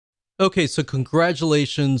Okay, so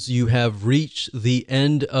congratulations, you have reached the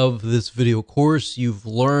end of this video course. You've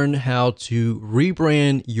learned how to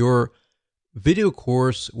rebrand your video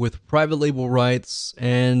course with private label rights,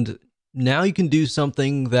 and now you can do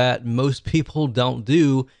something that most people don't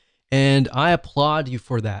do, and I applaud you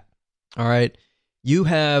for that. All right, you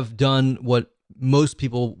have done what most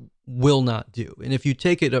people will not do. And if you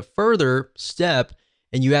take it a further step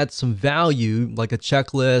and you add some value, like a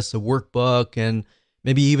checklist, a workbook, and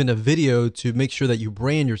maybe even a video to make sure that you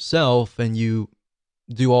brand yourself and you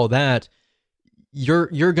do all that, you're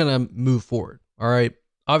gonna move forward. All right.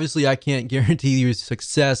 Obviously, I can't guarantee you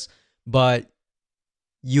success, but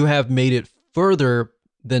you have made it further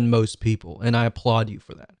than most people, and I applaud you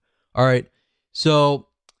for that. All right. So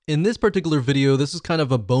in this particular video, this is kind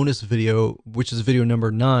of a bonus video, which is video number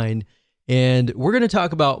 9. And we're going to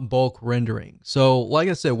talk about bulk rendering. So like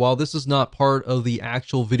I said, while this is not part of the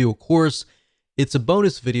actual video course, it's a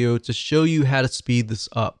bonus video to show you how to speed this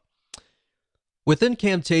up. Within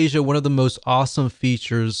Camtasia, one of the most awesome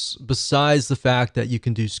features, besides the fact that you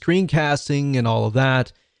can do screencasting and all of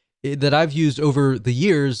that, that I've used over the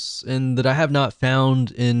years and that I have not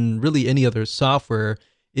found in really any other software,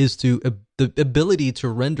 is the ability to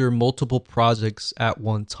render multiple projects at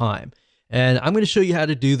one time. And I'm going to show you how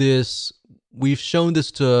to do this. We've shown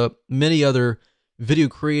this to many other video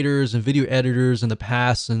creators and video editors in the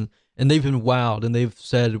past, and they've been wowed, and they've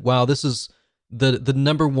said, wow, this is the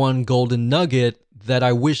number one golden nugget that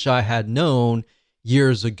I wish I had known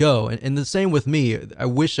years ago. And the same with me. I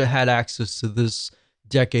wish I had access to this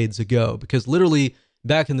decades ago, because literally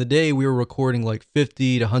back in the day, we were recording like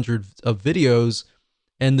 50 to 100 of videos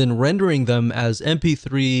and then rendering them as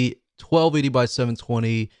MP3, 1280 by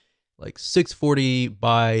 720, like 640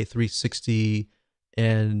 by 360,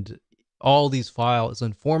 and all these files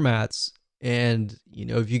and formats. And, you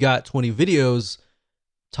know, if you got 20 videos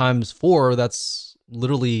times 4, that's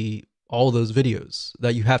literally all those videos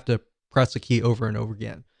that you have to press a key over and over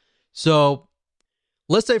again. So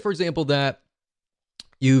let's say, for example, that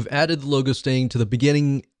you've added the logo stain to the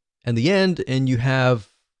beginning and the end, and you have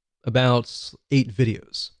about 8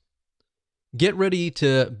 videos. Get ready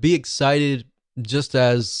to be excited, just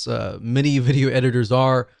as many video editors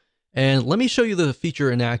are. And let me show you the feature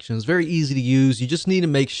in action. It's very easy to use. You just need to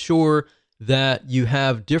make sure that you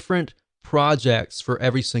have different projects for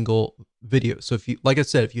every single video. So if you, like I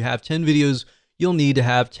said, if you have 10 videos, you'll need to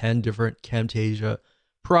have 10 different Camtasia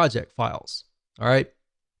project files. All right.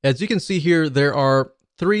 As you can see here, there are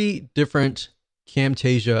 3 different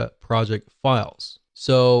Camtasia project files.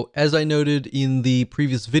 So as I noted in the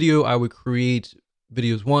previous video, I would create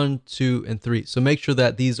videos 1, 2, and 3. So make sure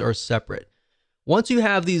that these are separate. Once you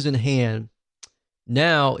have these in hand,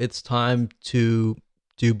 now it's time to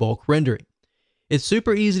do bulk rendering. It's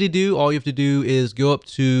super easy to do. All you have to do is go up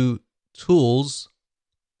to Tools,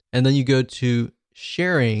 and then you go to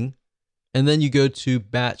Sharing, and then you go to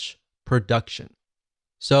Batch Production.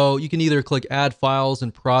 So you can either click Add Files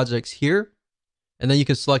and Projects here, and then you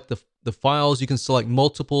can select the files. You can select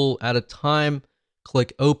multiple at a time,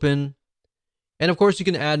 click Open, and of course you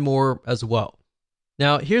can add more as well.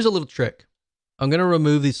 Now here's a little trick. I'm going to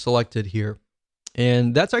remove these selected here,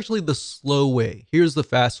 and that's actually the slow way. Here's the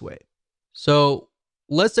fast way. So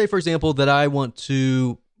let's say, for example, that I want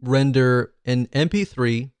to render an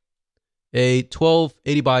MP3, a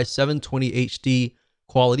 1280 by 720 HD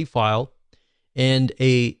quality file, and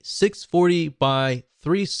a 640 by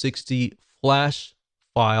 360 flash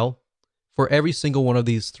file for every single one of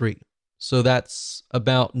these 3. So that's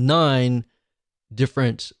about 9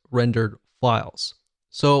 different rendered files.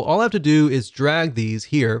 So all I have to do is drag these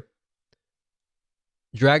here,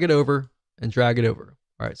 drag it over, and drag it over.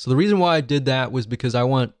 All right, so the reason why I did that was because I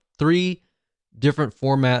want 3 different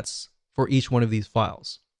formats for each one of these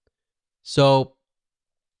files. So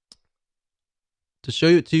to show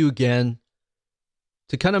it to you again,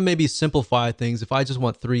 to kind of maybe simplify things, if I just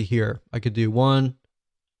want 3 here, I could do 1,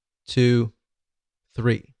 2,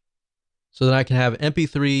 3. So then I can have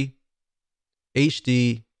MP3,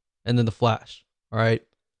 HD, and then the flash. All right.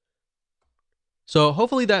 So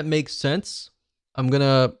hopefully that makes sense. I'm going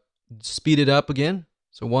to speed it up again.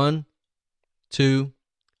 So 1, 2,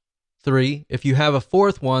 3. If you have a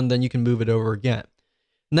 4th one, then you can move it over again.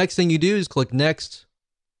 Next thing you do is click Next.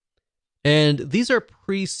 And these are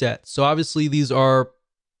presets. So obviously these are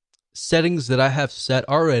settings that I have set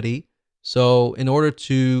already. So in order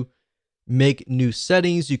to make new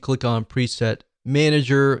settings, you click on Preset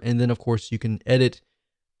Manager, and then of course you can edit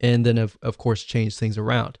and then of course change things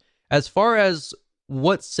around. As far as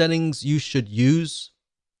what settings you should use,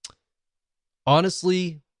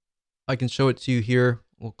 honestly, I can show it to you here.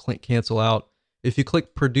 We'll cancel out. If you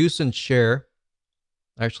click produce and share,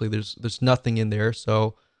 actually there's nothing in there.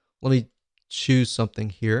 So let me choose something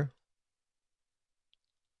here.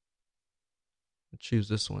 Choose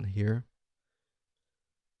this one here.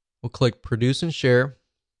 We'll click produce and share,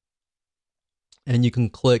 and you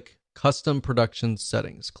can click custom production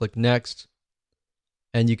settings. Click next,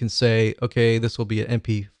 and you can say, okay, this will be an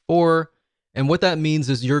MP4. And what that means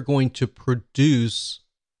is you're going to produce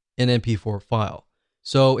an MP4 file.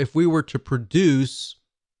 So if we were to produce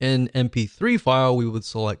an MP3 file, we would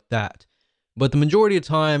select that. But the majority of the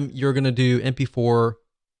time, you're going to do MP4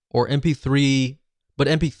 or MP3, but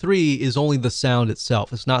MP3 is only the sound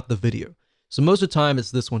itself. It's not the video. So most of the time,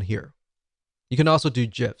 it's this one here. You can also do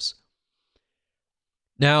GIFs.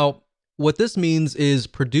 Now, what this means is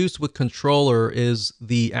produce with controller is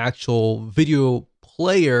the actual video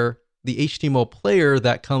player, the HTML player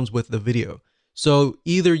that comes with the video. So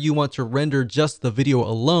either you want to render just the video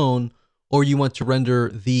alone, or you want to render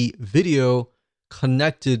the video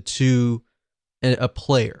connected to a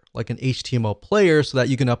player, like an HTML player, so that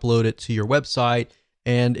you can upload it to your website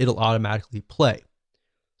and it'll automatically play.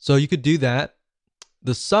 So you could do that.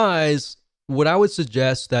 The size, what I would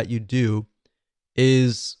suggest that you do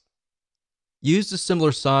is use a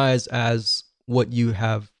similar size as what you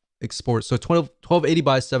have exported. So 1280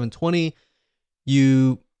 by 720,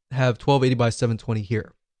 you have 1280 by 720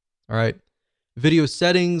 here. All right. Video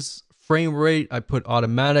settings, frame rate, I put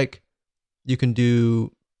automatic. You can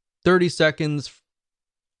do 30 seconds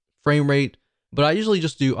frame rate, but I usually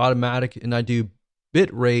just do automatic, and I do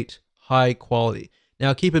bit rate high quality.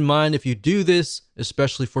 Now keep in mind, if you do this,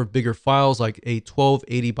 especially for bigger files like a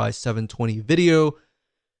 1280 by 720 video,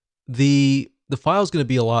 the file is going to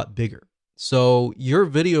be a lot bigger. So your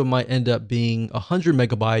video might end up being 100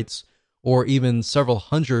 megabytes or even several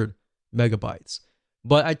hundred megabytes.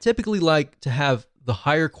 But I typically like to have the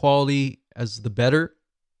higher quality as the better.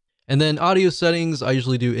 And then audio settings, I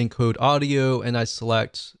usually do encode audio, and I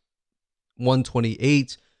select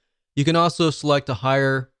 128. You can also select a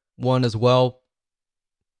higher one as well.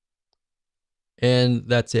 And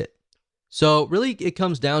that's it. So really it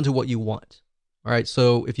comes down to what you want. All right.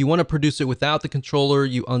 So if you want to produce it without the controller,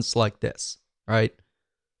 you unselect this. All right.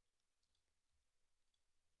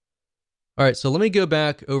 All right. So let me go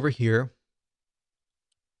back over here.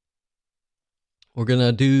 We're going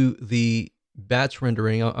to do the batch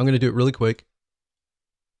rendering. I'm going to do it really quick.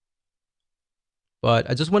 But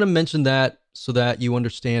I just want to mention that so that you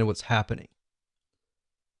understand what's happening.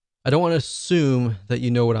 I don't want to assume that you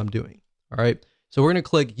know what I'm doing. All right. So we're going to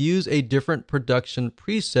click use a different production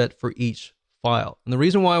preset for each file. And the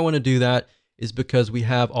reason why I want to do that is because we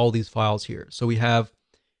have all these files here. So we have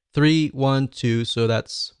 3, 1, 2. So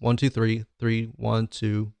that's 1, 2, 3, 3, 1,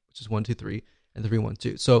 2, which is 1, 2, 3, and 3, 1,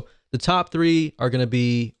 2. So the top 3 are going to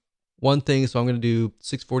be one thing. So I'm going to do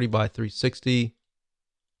 640 by 360.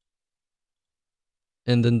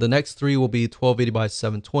 And then the next 3 will be 1280 by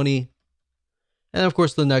 720. And of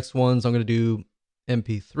course, the next ones I'm going to do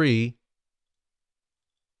MP3.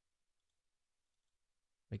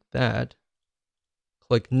 Like that.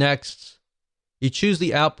 Click next. You choose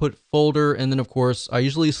the output folder, and then of course I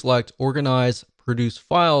usually select organize produce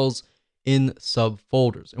files in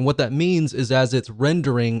subfolders. And what that means is as it's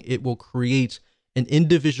rendering, it will create an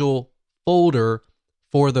individual folder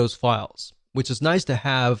for those files, which is nice to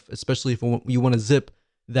have, especially if you want to zip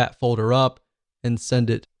that folder up and send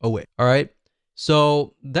it away. All right.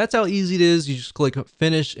 So that's how easy it is. You just click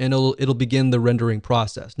finish and it'll begin the rendering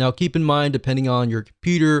process. Now, keep in mind, depending on your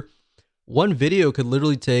computer, one video could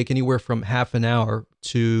literally take anywhere from half an hour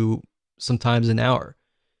to sometimes an hour.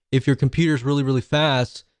 If your computer is really, really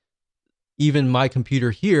fast, even my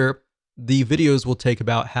computer here, the videos will take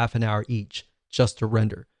about half an hour each just to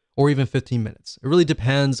render, or even 15 minutes. It really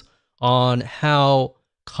depends on how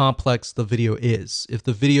complex the video is. If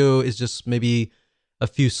the video is just maybe a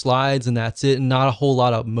few slides and that's it, and not a whole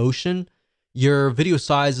lot of motion, your video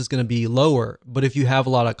size is going to be lower. But if you have a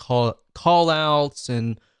lot of call outs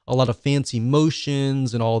and a lot of fancy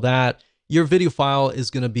motions and all that, your video file is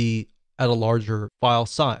going to be at a larger file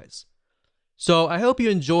size. So I hope you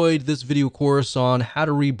enjoyed this video course on how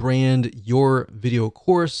to rebrand your video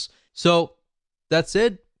course. So that's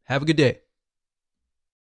it. Have a good day.